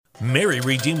Mary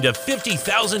redeemed a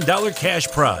 $50,000 cash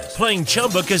prize playing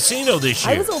Chumba Casino this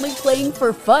year. I was only playing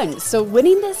for fun, so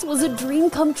winning this was a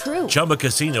dream come true. Chumba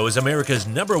Casino is America's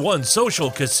 #1 social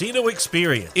casino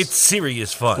experience. It's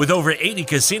serious fun. With over 80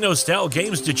 casino-style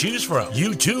games to choose from,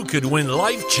 you too could win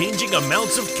life-changing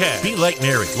amounts of cash. Be like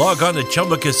Mary. Log on to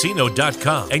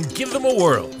ChumbaCasino.com and give them a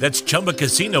whirl. That's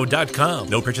ChumbaCasino.com.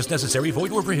 No purchase necessary.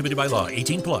 Void where prohibited by law.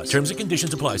 18 plus. Terms and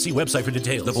conditions apply. See website for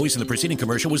details. The voice in the preceding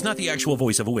commercial was not the actual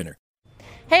voice of a winner.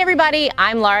 Hey everybody,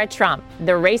 I'm Lara Trump.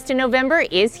 The race to November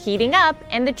is heating up,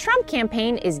 and the Trump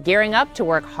campaign is gearing up to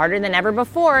work harder than ever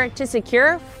before to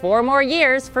secure 4 more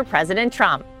years for President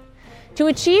Trump. To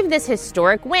achieve this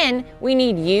historic win, we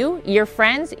need you, your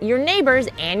friends, your neighbors,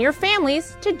 and your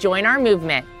families to join our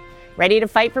movement. Ready to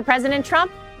fight for President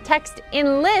Trump? Text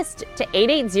ENLIST to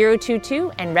 88022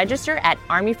 and register at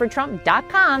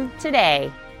armyfortrump.com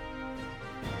today.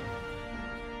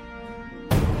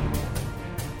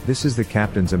 This is the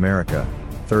Captain's America,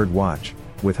 Third Watch,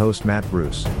 with host Matt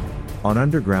Bruce. On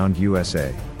Underground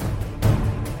USA.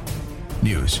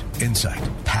 News, insight,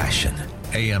 passion.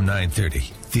 AM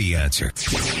 930, The Answer.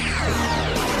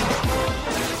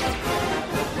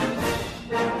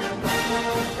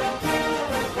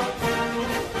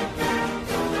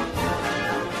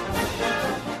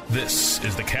 This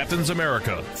is the Captain's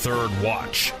America Third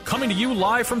Watch, coming to you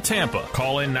live from Tampa.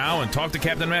 Call in now and talk to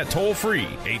Captain Matt toll-free,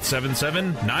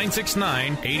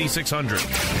 877-969-8600.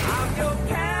 I'm your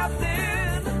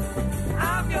captain.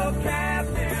 I'm your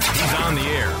captain. He's on the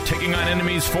air, taking on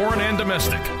enemies foreign and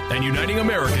domestic, and uniting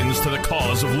Americans to the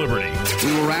cause of liberty.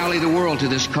 We will rally the world to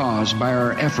this cause by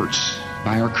our efforts,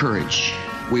 by our courage.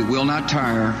 We will not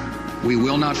tire, we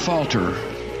will not falter,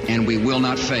 and we will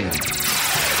not fail.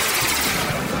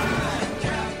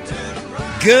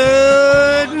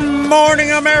 Good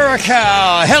morning,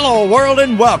 America. Hello, world,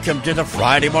 and welcome to the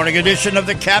Friday morning edition of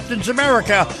the Captain's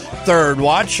America Third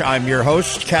Watch. I'm your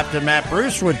host, Captain Matt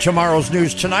Bruce, with tomorrow's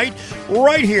news tonight,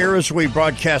 right here as we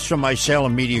broadcast from my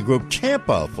Salem Media Group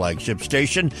Tampa flagship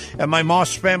station and my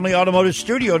Moss Family Automotive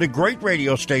Studio to great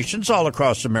radio stations all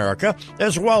across America,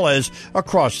 as well as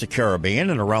across the Caribbean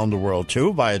and around the world,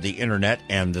 too, via the internet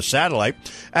and the satellite.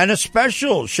 And a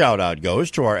special shout-out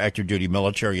goes to our active duty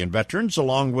military and veterans,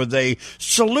 along with a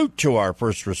salute to our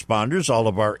first responders, all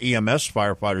of our EMS,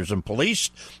 firefighters, and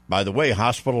police. By the way,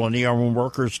 hospital and ER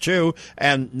workers, too,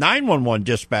 and 911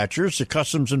 dispatchers, the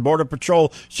Customs and Border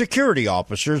Patrol security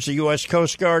officers, the U.S.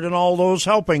 Coast Guard, and all those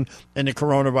helping in the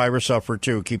coronavirus effort,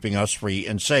 too, keeping us free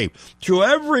and safe. To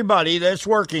everybody that's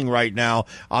working right now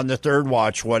on the Third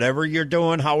Watch, whatever you're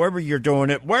doing, however you're doing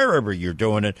it, wherever you're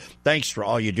doing it, thanks for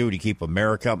all you do to keep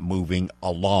America moving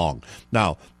along.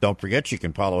 Now, don't forget, you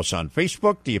can follow us on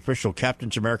Facebook, the official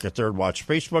Captain's America Third Watch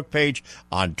Facebook page,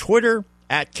 on Twitter,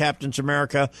 at Captain's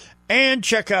America, and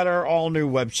check out our all-new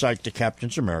website,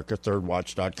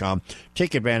 thecaptainsamericathirdwatch.com.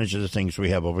 Take advantage of the things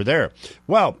we have over there.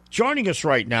 Well, joining us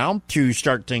right now to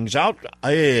start things out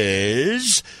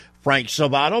is Frank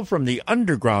Salvato from the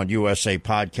Underground USA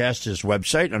podcast, his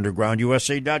website,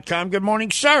 undergroundusa.com. Good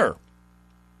morning, sir.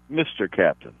 Mr.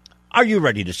 Captain. Are you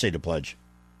ready to say the pledge?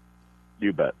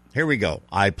 You bet. Here we go.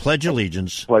 I pledge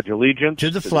allegiance to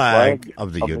the flag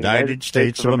of the United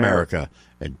States of America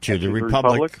and to the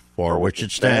republic for which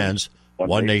it stands,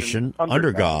 one nation,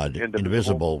 under God,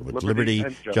 indivisible, with liberty,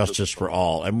 justice for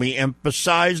all. And we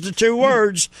emphasize the two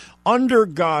words, under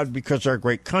God, because our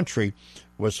great country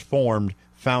was formed,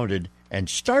 founded, and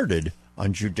started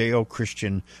on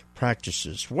Judeo-Christian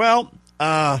practices. Well,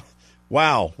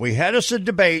 wow, we had us a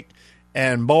debate,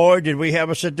 and boy, did we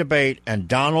have us a debate, and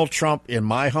Donald Trump, in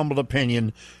my humble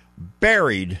opinion,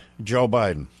 buried Joe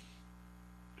Biden.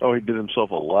 Oh, he did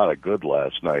himself a lot of good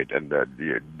last night, and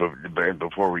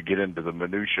before we get into the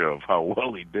minutia of how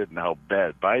well he did and how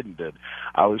bad Biden did,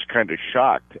 I was kind of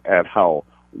shocked at how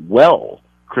well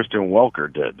Kristen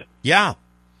Welker did. Yeah.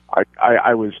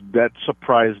 I was, that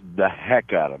surprised the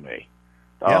heck out of me.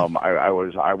 Yeah. I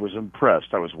was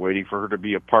impressed. I was waiting for her to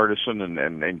be a partisan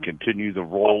and continue the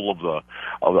role of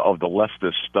the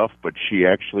leftist stuff, but she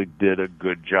actually did a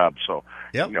good job. So,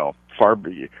 yep. You know,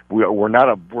 we're not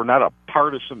a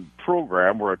partisan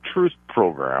program. We're a truth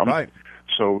program. Right.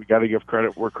 So we got to give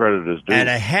credit where credit is due. And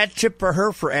a hat tip for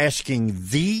her for asking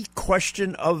the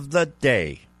question of the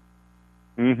day.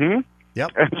 Mm-hmm.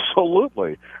 Yep.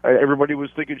 Absolutely. Everybody was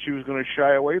thinking she was going to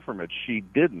shy away from it. She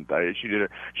didn't.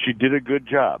 She did a good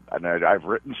job. And I've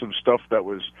written some stuff that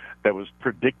was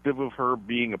predictive of her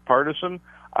being a partisan.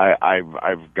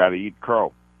 I've got to eat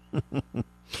crow.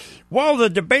 Well, the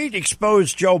debate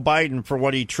exposed Joe Biden for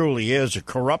what he truly is, a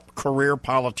corrupt career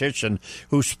politician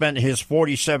who spent his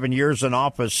 47 years in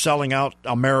office selling out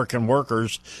American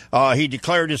workers. He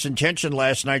declared his intention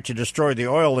last night to destroy the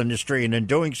oil industry, and in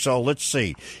doing so, let's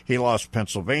see, he lost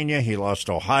Pennsylvania, he lost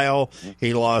Ohio,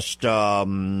 he lost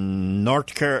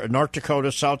North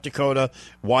Dakota, South Dakota,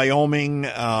 Wyoming,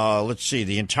 let's see,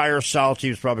 the entire South. He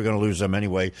was probably going to lose them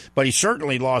anyway, but he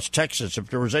certainly lost Texas. If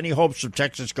there was any hopes of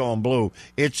Texas going blue,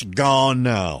 it's gone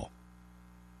now.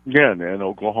 Yeah, and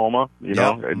Oklahoma, you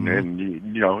know, and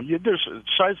you know, there's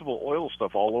sizable oil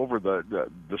stuff all over the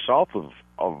south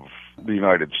of the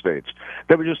United States.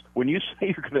 That was just, when you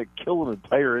say you're going to kill an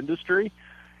entire industry,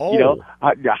 you know,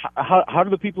 how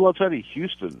do the people outside of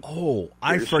Houston? Oh,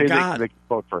 I forgot. They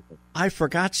vote for him? I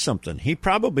forgot something. He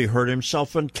probably hurt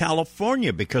himself in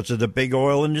California because of the big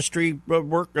oil industry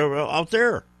work out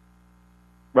there.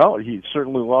 Well, he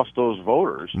certainly lost those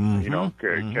voters. You know,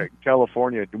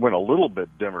 California went a little bit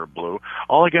dimmer blue.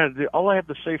 All I have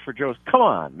to say for Joe is, come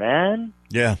on, man.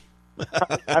 Yeah.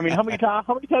 I mean, how many times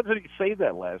did he say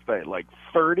that last night? Like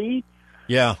 30?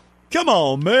 Yeah. Come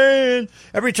on, man.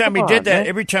 Every time he did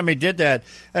that.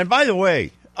 And by the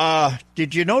way,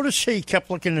 did you notice he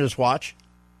kept looking at his watch?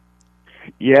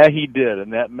 Yeah, he did,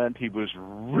 and that meant he was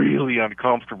really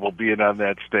uncomfortable being on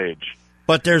that stage.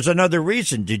 But there's another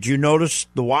reason. Did you notice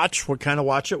the watch? What kind of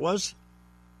watch it was?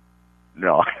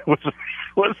 No.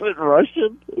 Was it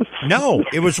Russian? No,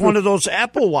 it was one of those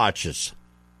Apple watches.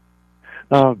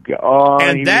 Oh, God.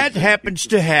 And that happens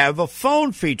to have a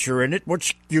phone feature in it,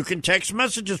 which you can text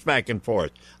messages back and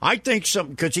forth. I think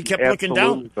something, because he kept looking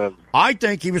down. I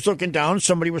think he was looking down and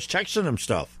somebody was texting him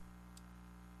stuff.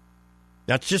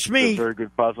 That's just me. That's a very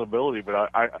good possibility, but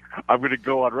I'm going to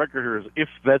go on record here as if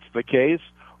that's the case.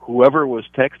 Whoever was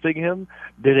texting him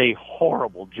did a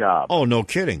horrible job. Oh, no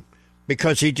kidding.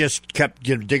 Because he just kept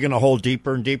digging a hole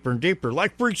deeper and deeper and deeper.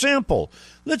 Like, for example,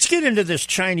 let's get into this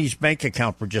Chinese bank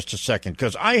account for just a second,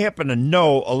 because I happen to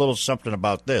know a little something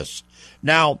about this.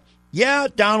 Now, yeah,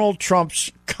 Donald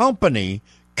Trump's company,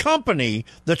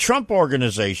 the Trump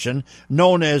Organization,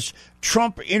 known as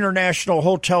Trump International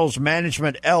Hotels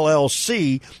Management,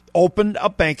 LLC, opened a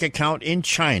bank account in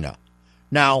China.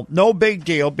 Now, no big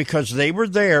deal, because they were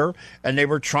there and they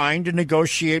were trying to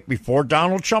negotiate, before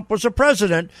Donald Trump was a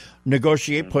president,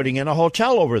 putting in a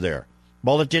hotel over there.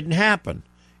 Well, it didn't happen.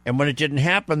 And when it didn't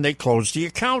happen, they closed the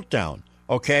account down,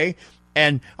 okay?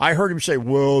 And I heard him say,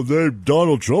 well,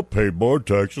 Donald Trump paid more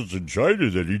taxes in China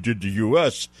than he did the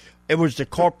U.S. It was the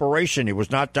corporation. It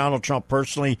was not Donald Trump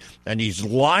personally. And these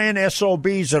lying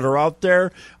SOBs that are out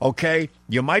there, okay,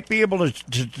 you might be able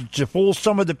to fool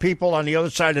some of the people on the other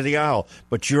side of the aisle,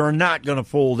 but you're not going to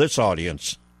fool this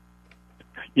audience.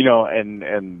 You know,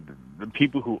 and the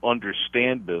people who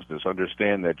understand business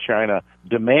understand that China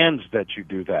demands that you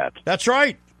do that. That's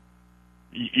right.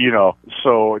 You know,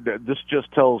 so this just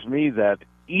tells me that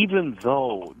even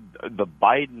though the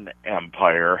Biden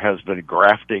empire has been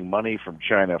grafting money from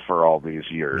China for all these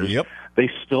years,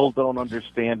 they still don't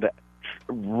understand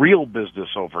real business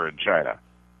over in China.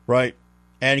 Right.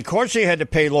 And, of course, they had to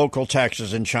pay local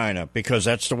taxes in China because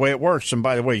that's the way it works. And,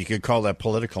 by the way, you could call that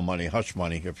political money, hush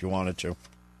money, if you wanted to.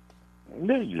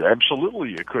 Yeah, absolutely,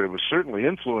 you could. It was certainly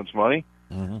influence money.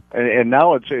 Mm-hmm. And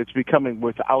now it's becoming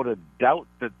without a doubt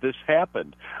that this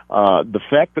happened. The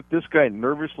fact that this guy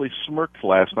nervously smirked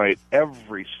last night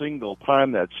every single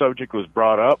time that subject was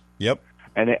brought up,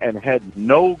 and had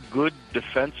no good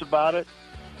defense about it,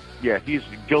 yeah, he's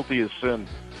guilty as sin.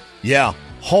 Yeah,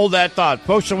 hold that thought.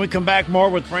 Folks, when we come back, more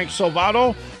with Frank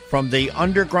Salvato from the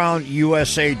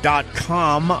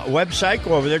undergroundusa.com website.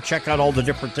 Go over there, check out all the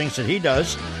different things that he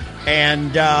does.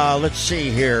 And let's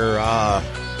see here.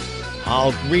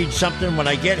 I'll read something when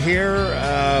I get here.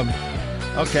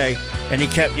 Okay. And he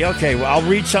kept, okay, well, I'll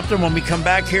read something when we come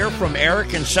back here from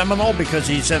Eric in Seminole because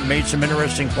he's made some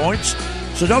interesting points.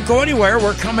 So don't go anywhere.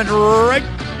 We're coming right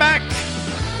back.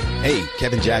 Hey,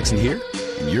 Kevin Jackson here,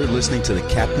 and you're listening to the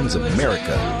Captain's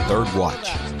America Third Watch.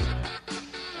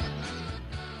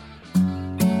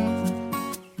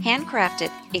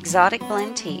 Handcrafted exotic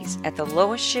blend teas at the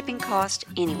lowest shipping cost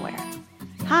anywhere.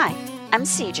 Hi, I'm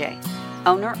CJ,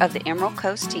 owner of the Emerald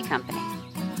Coast Tea Company.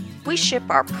 We ship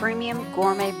our premium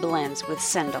gourmet blends with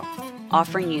Sendle,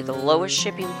 offering you the lowest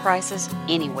shipping prices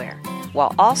anywhere,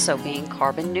 while also being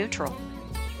carbon neutral.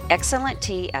 Excellent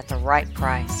tea at the right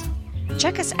price.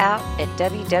 Check us out at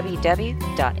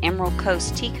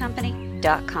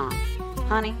www.emeraldcoastteacompany.com.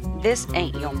 Honey, this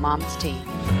ain't your mama's tea.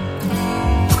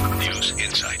 News,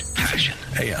 insight, passion.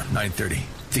 AM 930.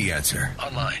 The Answer.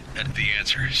 Online at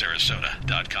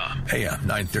theanswersarasota.com. AM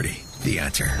 930. The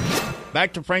Answer.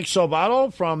 Back to Frank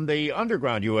Salvato from the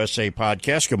Underground USA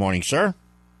podcast. Good morning, sir.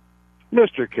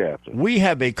 Mr. Captain. We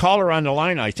have a caller on the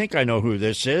line. I think I know who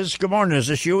this is. Good morning. Is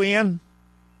this you, Ian?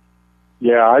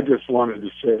 Yeah, I just wanted to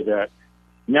say that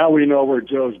now we know where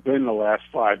Joe's been the last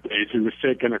 5 days. He was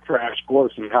taking a crash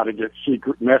course on how to get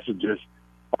secret messages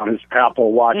on his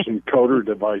Apple Watch encoder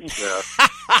device there.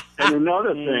 And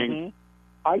another thing,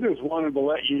 I just wanted to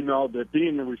let you know that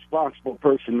being the responsible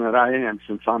person that I am,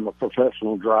 since I'm a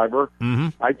professional driver,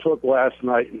 I took last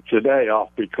night and today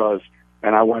off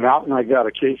and I went out and I got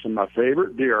a case of my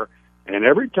favorite beer. And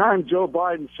every time Joe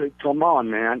Biden said, "Come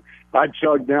on, man," I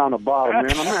chugged down a bottle,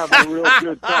 man. I'm having a real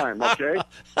good time, okay?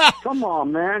 Come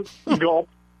on, man. Gulp.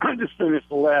 I just finished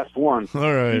the last one.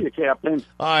 All right. See you, Captain.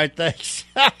 All right, thanks.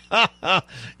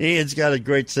 Ian's got a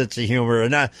great sense of humor.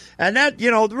 And that,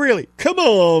 really, come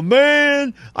on,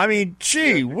 man. I mean,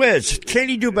 gee whiz. Can't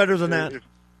he do better than that?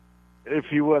 If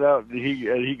he went out and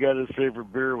he got his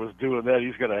favorite beer, was doing that,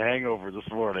 he's got a hangover this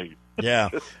morning. Yeah.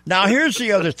 Now, here's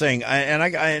the other thing, and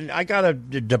I got to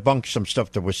debunk some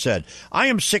stuff that was said. I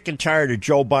am sick and tired of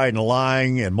Joe Biden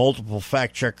lying, and multiple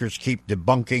fact checkers keep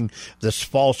debunking this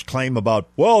false claim about,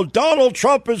 well, Donald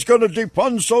Trump is going to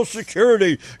defund Social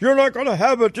Security. You're not going to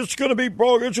have it. It's going to be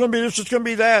broke. It's going to be this. It's going to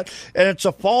be that. And it's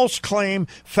a false claim.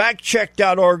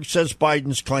 Factcheck.org says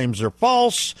Biden's claims are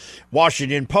false.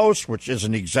 Washington Post, which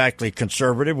isn't exactly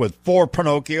conservative, with 4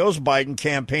 Pinocchios, Biden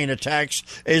campaign attacks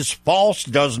is false,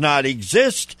 does not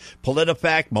exist.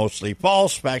 PolitiFact, mostly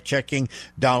false. Fact-checking,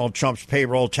 Donald Trump's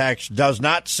payroll tax does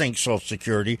not sink Social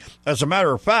Security. As a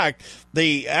matter of fact,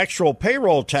 the actual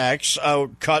payroll tax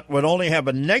cut would only have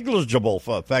a negligible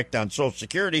effect on Social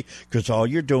Security because all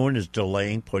you're doing is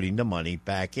delaying putting the money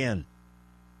back in.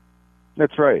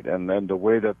 That's right, and then the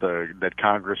way that that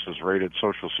Congress has rated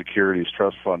Social Security's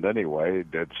trust fund anyway,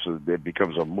 it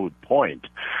becomes a moot point.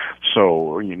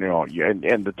 So and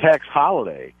the tax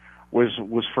holiday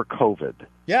was for COVID.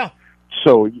 Yeah.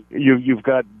 So you've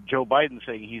got Joe Biden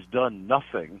saying he's done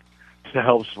nothing to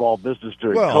help small business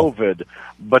during COVID,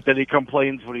 but then he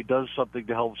complains when he does something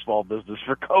to help small business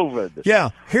for COVID. Yeah.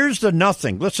 Here's the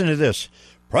nothing. Listen to this.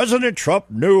 President Trump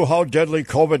knew how deadly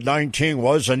COVID-19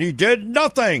 was, and he did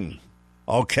nothing.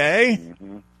 Okay.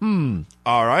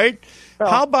 All right.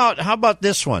 How about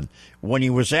this one? When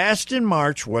he was asked in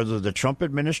March whether the Trump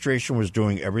administration was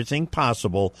doing everything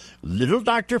possible, little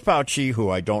Dr. Fauci, who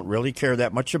I don't really care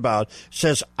that much about,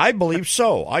 says, I believe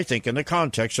so. I think in the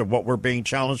context of what we're being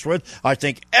challenged with, I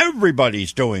think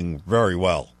everybody's doing very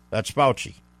well. That's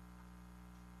Fauci.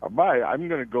 I'm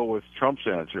going to go with Trump's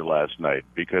answer last night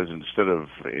because instead of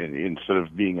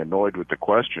being annoyed with the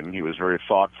question, he was very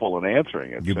thoughtful in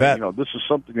answering it. You bet. This is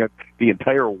something that the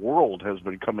entire world has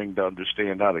been coming to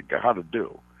understand how to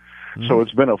do. So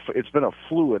it's been a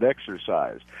fluid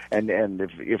exercise, and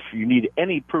if you need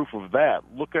any proof of that,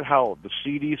 look at how the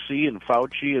CDC and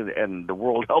Fauci and the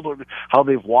World Health how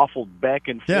they've waffled back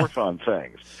and forth on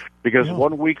things. Because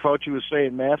 1 week Fauci was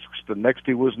saying masks, the next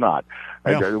he was not.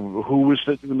 Who was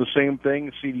doing the same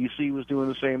thing? CDC was doing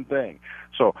the same thing.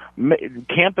 So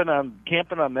camping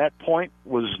on that point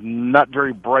was not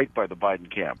very bright by the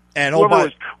Biden camp. And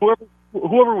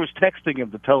whoever was texting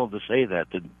him to tell him to say that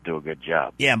didn't do a good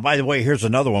job. Yeah, and by the way, here's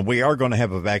another one. We are going to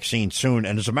have a vaccine soon.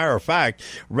 And as a matter of fact,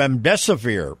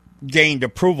 remdesivir gained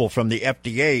approval from the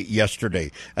FDA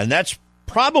yesterday. And that's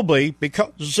probably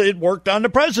because it worked on the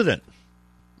president.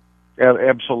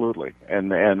 Absolutely,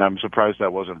 and I'm surprised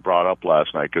that wasn't brought up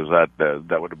last night because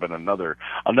that would have been another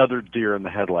deer in the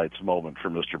headlights moment for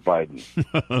Mr. Biden.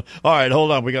 All right,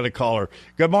 hold on. We got a caller.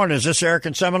 Good morning. Is this Eric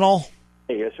in Seminole?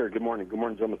 Hey, yes, sir. Good morning. Good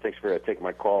morning, gentlemen. Thanks for taking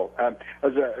my call. I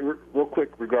was real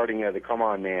quick regarding the "come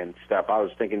on, man" stuff. I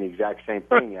was thinking the exact same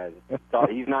thing.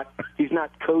 He's not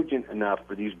cogent enough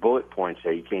for these bullet points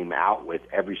that he came out with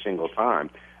every single time.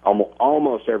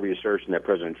 Almost every assertion that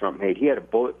President Trump made, he had a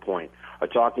bullet point, a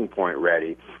talking point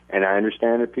ready. And I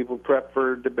understand that people prep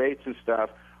for debates and stuff,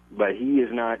 but he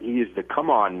is not. He is the "come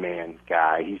on, man"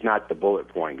 guy. He's not the bullet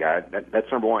point guy.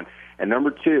 That's number one. And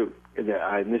number two, and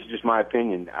this is just my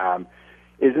opinion. I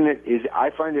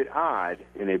find it odd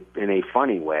in a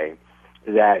funny way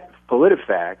that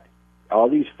PolitiFact, all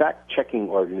these fact-checking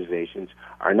organizations,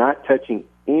 are not touching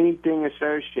anything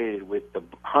associated with the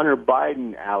Hunter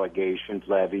Biden allegations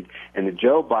levied and the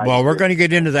Joe Biden. Well, we're going to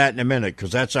get into that in a minute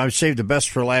because I've saved the best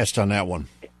for last on that one.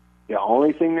 The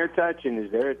only thing they're touching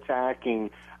is they're attacking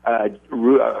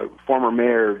former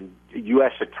mayor,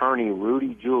 U.S. Attorney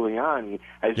Rudy Giuliani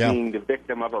as being the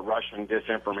victim of a Russian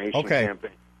disinformation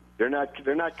campaign. They're not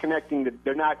connecting.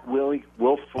 They're not willfully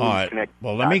connecting.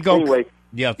 Well, let me go. Anyway,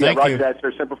 Yeah, thank Roger you. that,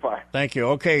 sir. Semper Fi. Thank you.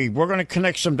 Okay, we're going to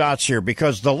connect some dots here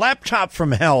because the laptop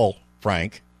from hell,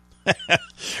 Frank,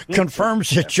 confirms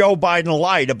that Joe Biden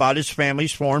lied about his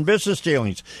family's foreign business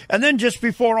dealings. And then just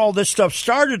before all this stuff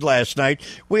started last night,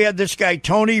 we had this guy,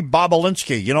 Tony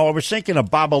Bobolinsky. You know, I was thinking of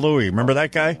Babalouie. Remember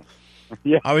that guy?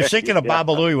 Yeah, I was thinking of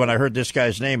Babalouie when I heard this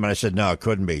guy's name, and I said, no, it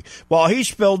couldn't be. Well, he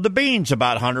spilled the beans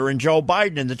about Hunter and Joe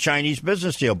Biden and the Chinese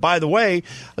business deal. By the way,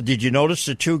 did you notice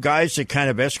the two guys that kind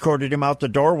of escorted him out the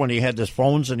door when he had his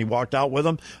phones and he walked out with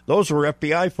them? Those were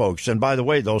FBI folks. And by the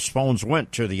way, those phones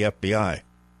went to the FBI.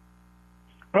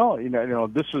 Well,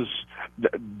 this is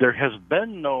there has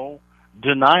been no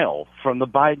denial from the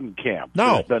Biden camp.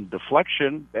 No. There's been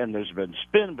deflection and there's been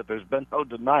spin, but there's been no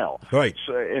denial. Right.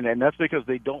 So, and that's because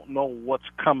they don't know what's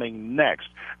coming next.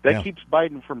 That keeps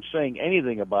Biden from saying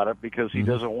anything about it because he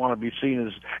doesn't want to be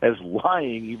seen as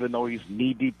lying, even though he's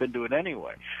knee deep into it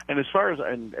anyway. And as far as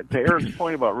and to Aaron's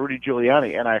point about Rudy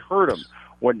Giuliani, and I heard him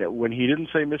when he didn't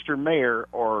say Mr. Mayor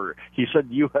or he said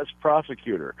U.S.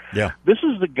 prosecutor. Yeah. This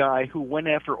is the guy who went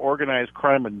after organized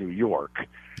crime in New York.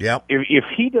 Yep. If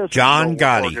he doesn't John know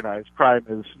Gotti. what organized crime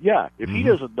is, if he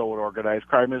doesn't know what organized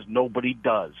crime is, nobody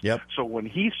does. Yep. So when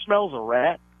he smells a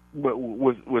rat with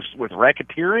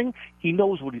racketeering, he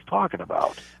knows what he's talking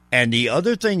about. And the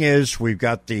other thing is we've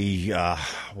got the,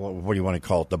 what do you want to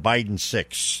call it, the Biden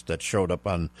 6 that showed up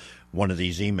on one of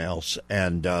these emails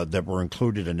and that were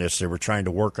included in this. They were trying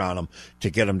to work on them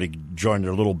to get them to join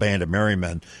their little band of merry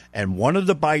men. And one of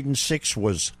the Biden 6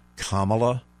 was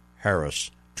Kamala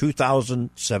Harris,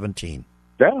 2017.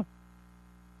 Yeah.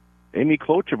 Amy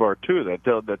Klobuchar, too.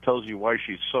 That tells you why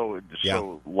she's so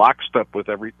lockstep with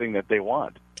everything that they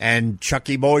want. And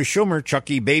Chucky Baby Boy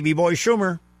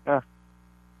Schumer. Yeah.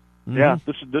 Mm-hmm. Yeah,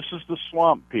 this is the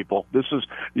swamp, people. This is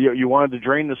you wanted to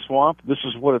drain the swamp. This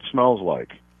is what it smells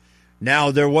like.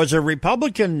 Now, there was a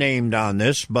Republican named on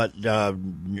this, but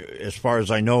as far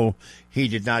as I know, he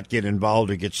did not get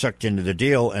involved or get sucked into the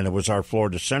deal, and it was our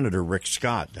Florida Senator, Rick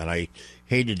Scott. And I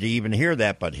hated to even hear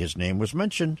that, but his name was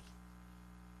mentioned.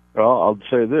 Well, I'll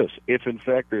say this. If, in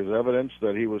fact, there's evidence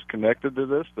that he was connected to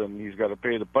this, then he's got to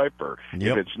pay the piper.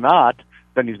 Yep. If it's not,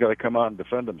 then he's got to come out and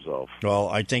defend himself. Well,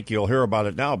 I think you'll hear about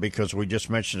it now because we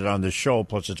just mentioned it on this show,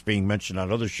 plus it's being mentioned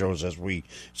on other shows as we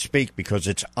speak because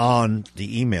it's on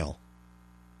the email.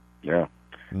 Yeah,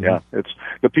 Mm-hmm. yeah. It's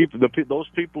those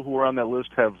people who are on that list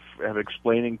have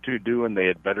explaining to do, and they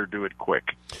had better do it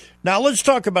quick. Now let's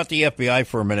talk about the FBI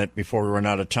for a minute before we run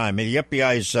out of time. The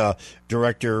FBI's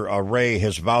director Wray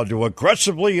has vowed to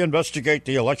aggressively investigate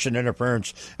the election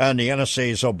interference, and the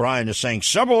NSA's O'Brien is saying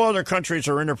several other countries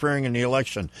are interfering in the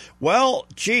election. Well,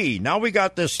 gee, now we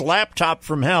got this laptop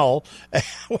from hell.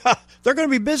 Well, they're going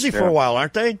to be busy for a while,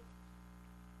 aren't they?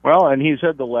 Well, and he's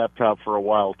had the laptop for a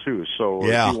while, too, so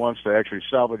Yeah. if he wants to actually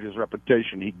salvage his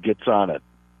reputation, he gets on it.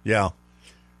 Yeah.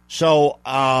 So,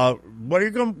 what are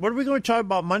we going to talk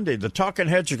about Monday? The talking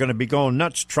heads are going to be going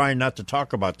nuts trying not to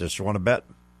talk about this. You want to bet?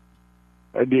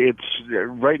 It's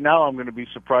right now. I'm going to be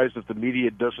surprised if the media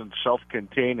doesn't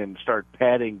self-contain and start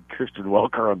patting Kristen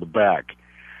Welker on the back.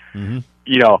 Mm-hmm.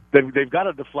 You know, they've got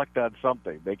to deflect on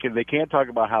something. They can't talk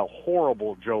about how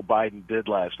horrible Joe Biden did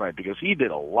last night because he did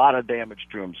a lot of damage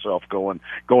to himself going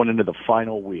into the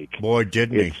final week. Boy,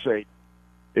 didn't he?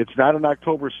 It's not an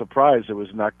October surprise. It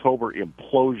was an October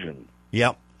implosion.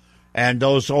 Yep. And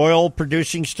those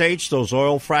oil-producing states, those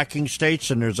oil fracking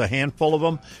states, and there's a handful of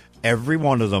them, every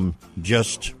one of them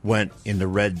just went in the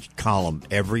red column.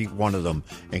 Every one of them,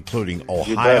 including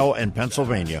Ohio and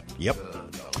Pennsylvania. Yep.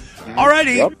 All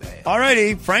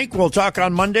righty. Frank, we'll talk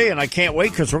on Monday, and I can't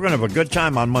wait because we're going to have a good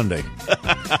time on Monday.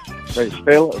 Hey,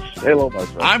 stay low, my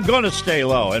friend. I'm going to stay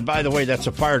low. And by the way, that's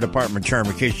a fire department term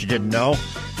in case you didn't know.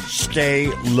 Stay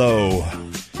low.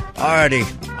 All righty,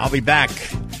 I'll be back.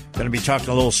 Going to be talking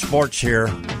a little sports here.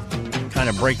 Kind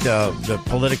of break the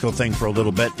political thing for a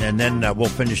little bit, and then we'll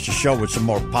finish the show with some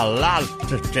more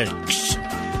politics.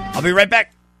 I'll be right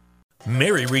back.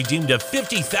 Mary redeemed a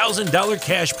 $50,000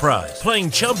 cash prize playing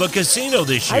Chumba Casino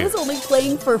this year. I was only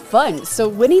playing for fun, so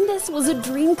winning this was a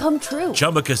dream come true.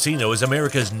 Chumba Casino is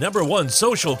America's #1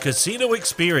 social casino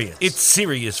experience. It's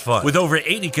serious fun. With over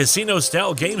 80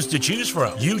 casino-style games to choose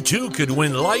from, you too could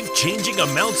win life-changing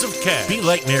amounts of cash. Be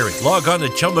like Mary. Log on to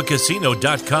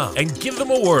ChumbaCasino.com and give them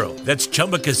a whirl. That's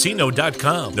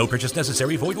ChumbaCasino.com. No purchase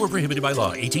necessary. Void or prohibited by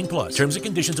law. 18+. Terms and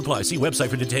conditions apply. See website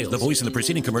for details. The voice in the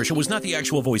preceding commercial was not the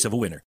actual voice of a winner.